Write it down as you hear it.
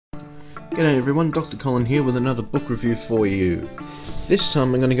G'day everyone, Doctor Colin here with another book review for you. This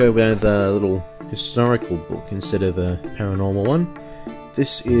time I'm going to go with a little historical book instead of a paranormal one.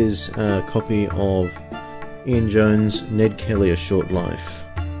 This is a copy of Ian Jones' Ned Kelly, A Short Life.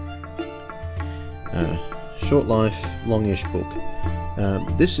 Short Life, longish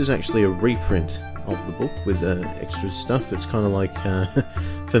book. This is actually a reprint of the book with extra stuff. It's kind of like,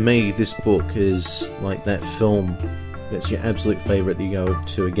 for me, this book is like that film that's your absolute favourite that you go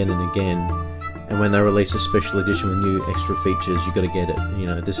to again and again, and when they release a special edition with new extra features, you got to get it. You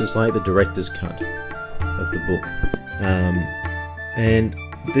know, this is like the director's cut of the book, and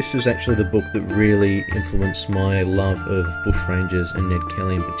this is actually the book that really influenced my love of bushrangers and Ned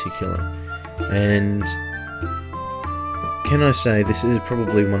Kelly in particular. And can I say, this is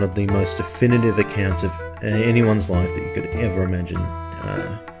probably one of the most definitive accounts of anyone's life that you could ever imagine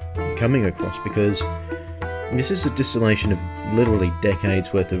coming across, because this is a distillation of literally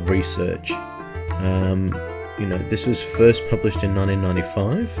decades worth of research. You know, this was first published in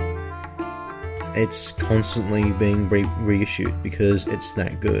 1995. It's constantly being reissued because it's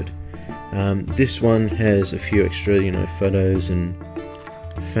that good. This one has a few extra, you know, photos and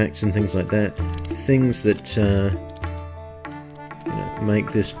facts and things like that. Things that you know,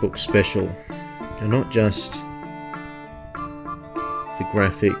 make this book special, and not just the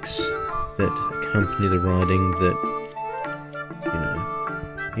graphics that accompany the writing that, you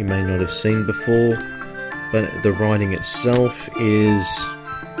know, you may not have seen before, but the writing itself is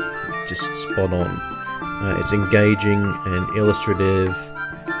just spot on. It's engaging and illustrative,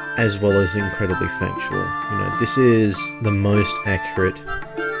 as well as incredibly factual. You know, this is the most accurate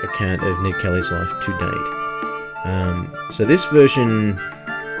account of Ned Kelly's life to date. So this version,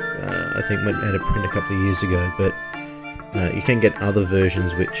 I think, went out of print a couple of years ago, but you can get other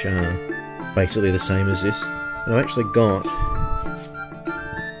versions which are basically the same as this. And I've actually got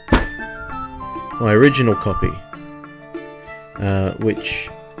my original copy, which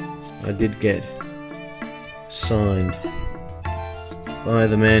I did get signed by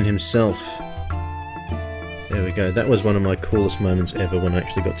the man himself. There we go. That was one of my coolest moments ever when I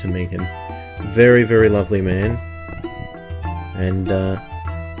actually got to meet him. Very, very lovely man. And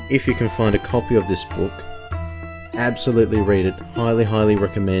if you can find a copy of this book, absolutely read it. Highly, highly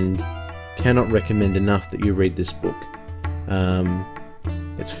recommend. Cannot recommend enough that you read this book.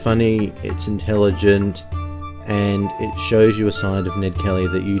 It's funny, it's intelligent, and it shows you a side of Ned Kelly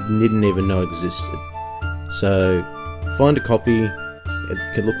that you didn't even know existed. So find a copy.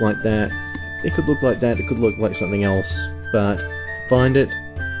 It could look like that, it could look like that, it could look like something else, but find it.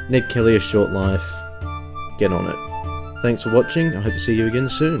 Ned Kelly, A Short Life. Get on it. Thanks for watching. I hope to see you again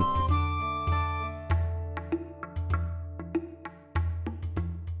soon.